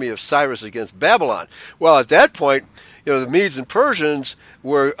Medo-Persian army of Cyrus against Babylon. Well, at that point, the Medes and Persians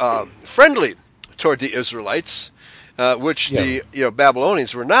were friendly toward the Israelites, which the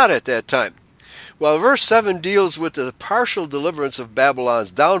Babylonians were not at that time. Well, verse 7 deals with the partial deliverance of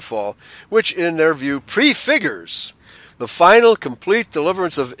Babylon's downfall, which in their view prefigures the final complete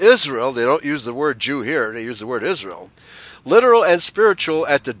deliverance of Israel. They don't use the word Jew here, they use the word Israel. Literal and spiritual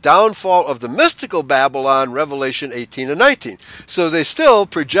at the downfall of the mystical Babylon, Revelation 18 and 19. So they still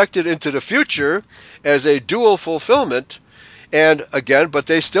projected into the future as a dual fulfillment, and again, but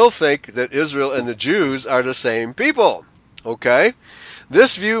they still think that Israel and the Jews are the same people. Okay?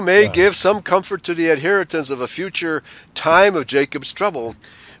 This view may give some comfort to the adherents of a future time of Jacob's trouble,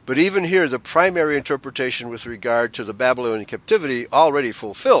 but even here, the primary interpretation with regard to the Babylonian captivity already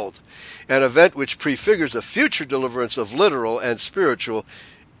fulfilled, an event which prefigures a future deliverance of literal and spiritual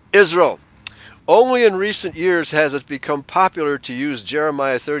Israel. Only in recent years has it become popular to use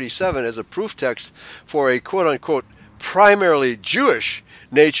Jeremiah 37 as a proof text for a quote-unquote primarily Jewish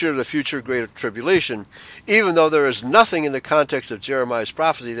nature of the future Great Tribulation, even though there is nothing in the context of Jeremiah's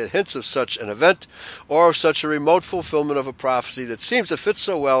prophecy that hints of such an event or of such a remote fulfillment of a prophecy that seems to fit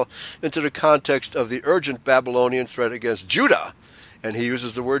so well into the context of the urgent Babylonian threat against Judah. And he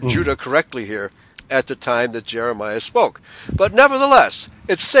uses the word Judah correctly here, at the time that Jeremiah spoke. But nevertheless,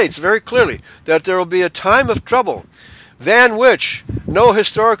 it states very clearly that there will be a time of trouble than which no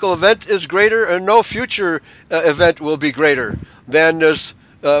historical event is greater, and no future event will be greater than this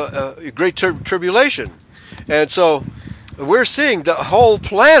great tribulation. And so we're seeing the whole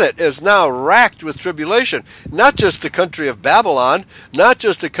planet is now racked with tribulation. Not just the country of Babylon, not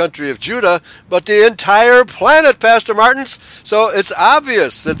just the country of Judah, but the entire planet, Pastor Martens. So it's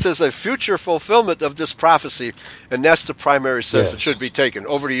obvious that there's a future fulfillment of this prophecy, and that's the primary sense that should be taken.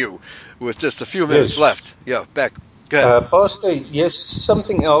 Over to you, with just a few minutes left. Yeah, back. Go ahead. Pastor, yes,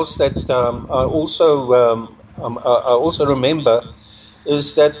 something else that I also remember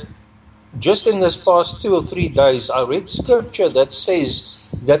is that just in this past 2 or 3 days, I read scripture that says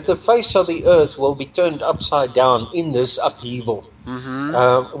that the face of the earth will be turned upside down in this upheaval,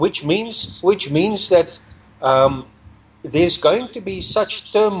 which means that there's going to be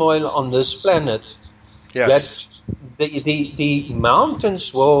such turmoil on this planet that the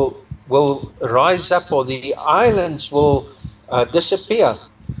mountains will rise up, or the islands will disappear.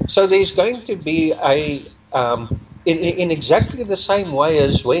 So there's going to be in exactly the same way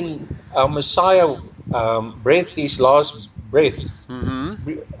as when our Messiah breathed his last breath,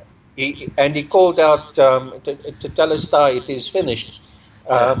 he called out to tell us, "Die, it is finished."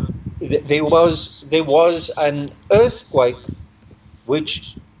 there was an earthquake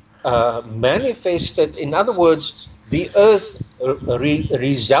which manifested. In other words, the earth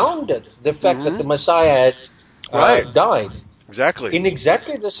resounded the fact that the Messiah Right. had died. Exactly. In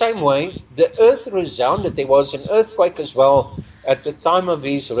exactly the same way, the earth resounded. There was an earthquake as well at the time of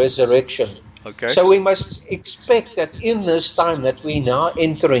his resurrection. Okay. So we must expect that in this time that we're now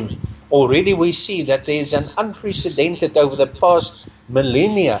entering, already we see that there's an unprecedented over the past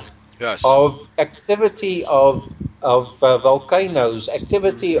millennia Yes. of activity of volcanoes,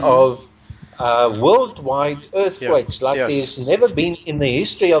 activity of worldwide earthquakes like Yes. there's never been in the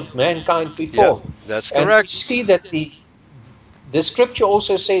history of mankind before. That's And we correct. see that the scripture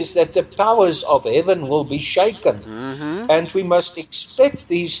also says that the powers of heaven will be shaken. And we must expect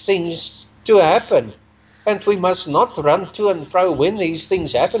these things to happen. And we must not run to and fro when these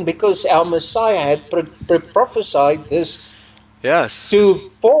things happen, because our Messiah had prophesied this Yes. to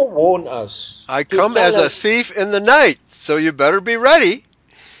forewarn us. I to come tell as a us thief in the night, so you better be ready.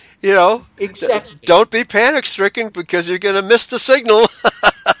 You know, exactly. don't be panic stricken because you're going to miss the signal,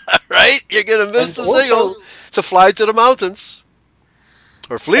 right? You're going to miss And the also- signal to fly to the mountains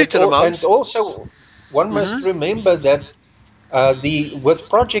or flee to the mountains. And also, one must remember that with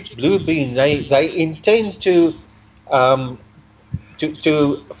Project Bluebeam, they intend to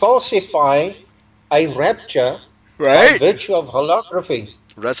falsify a rapture by Right. virtue of holography.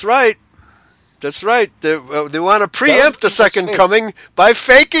 That's right. That's right. They want to preempt the Don't second expect- coming by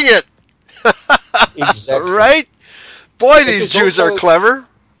faking it. Exactly. Right? Boy, It these is Jews also- are clever.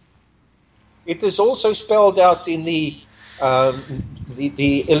 It is also spelled out in the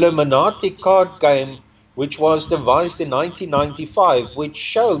Illuminati card game, which was devised in 1995, which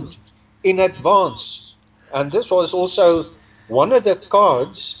showed in advance. And this was also one of the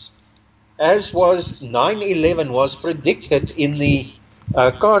cards, as was 9/11 was predicted in the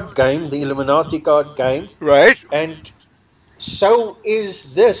card game, the Illuminati card game. Right? And so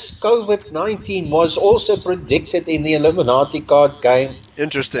is this. COVID-19 was also predicted in the Illuminati card game.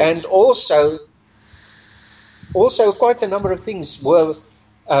 Interesting. And also quite a number of things were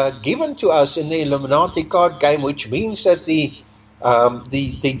given to us in the Illuminati card game, which means that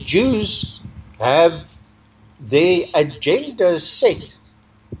the Jews have their agenda set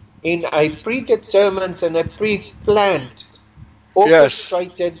in a predetermined and a pre-planned,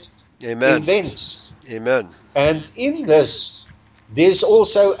 orchestrated Amen. events. Amen. And in this, there's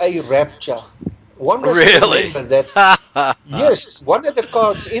also a rapture. One must Really? remember that, yes, one of the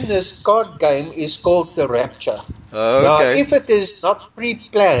cards in this card game is called the rapture. Now, Okay. if it is not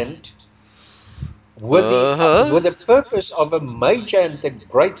pre-planned with the purpose of a major and a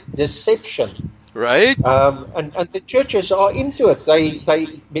great deception, Right? and the churches are into it,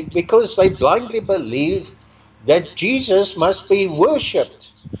 because they blindly believe that Jesus must be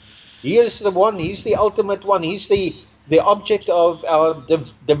worshipped. He is the one. He's the ultimate one. He's the object of our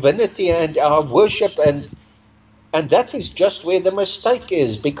divinity and our worship, and that is just where the mistake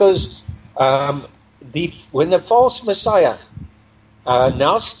is, because when the false Messiah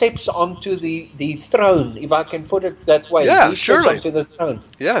now steps onto the throne, if I can put it that way, Yeah, he steps surely. onto the throne.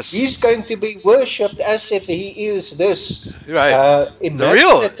 Yes. He's going to be worshipped as if he is this Right. The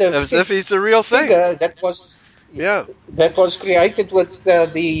real, as if he's the real thing. figure that was created with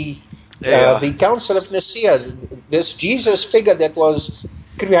the Council of Nicaea. This Jesus figure that was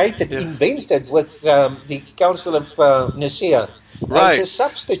created, invented with the Council of Nicaea, Right. as a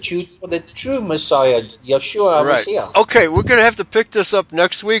substitute for the true Messiah, Yeshua Right. Messiah. Okay, we're going to have to pick this up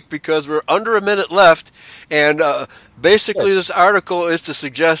next week because we're under a minute left. And basically, Yes. this article is to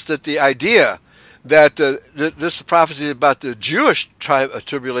suggest that the idea that this prophecy about the Jewish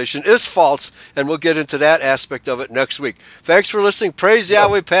tribulation is false, and we'll get into that aspect of it next week. Thanks for listening. Praise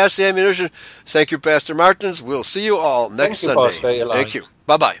Yahweh. Pass the ammunition. Thank you, Pastor Martins. We'll see you all next Thank you, Sunday. Pastor Eli. Thank you.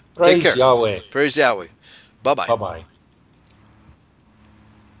 Bye-bye. Take Praise care. Yahweh. Praise Yahweh. Bye-bye. Bye-bye.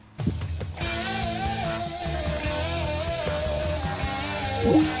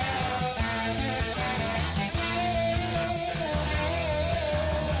 Woo!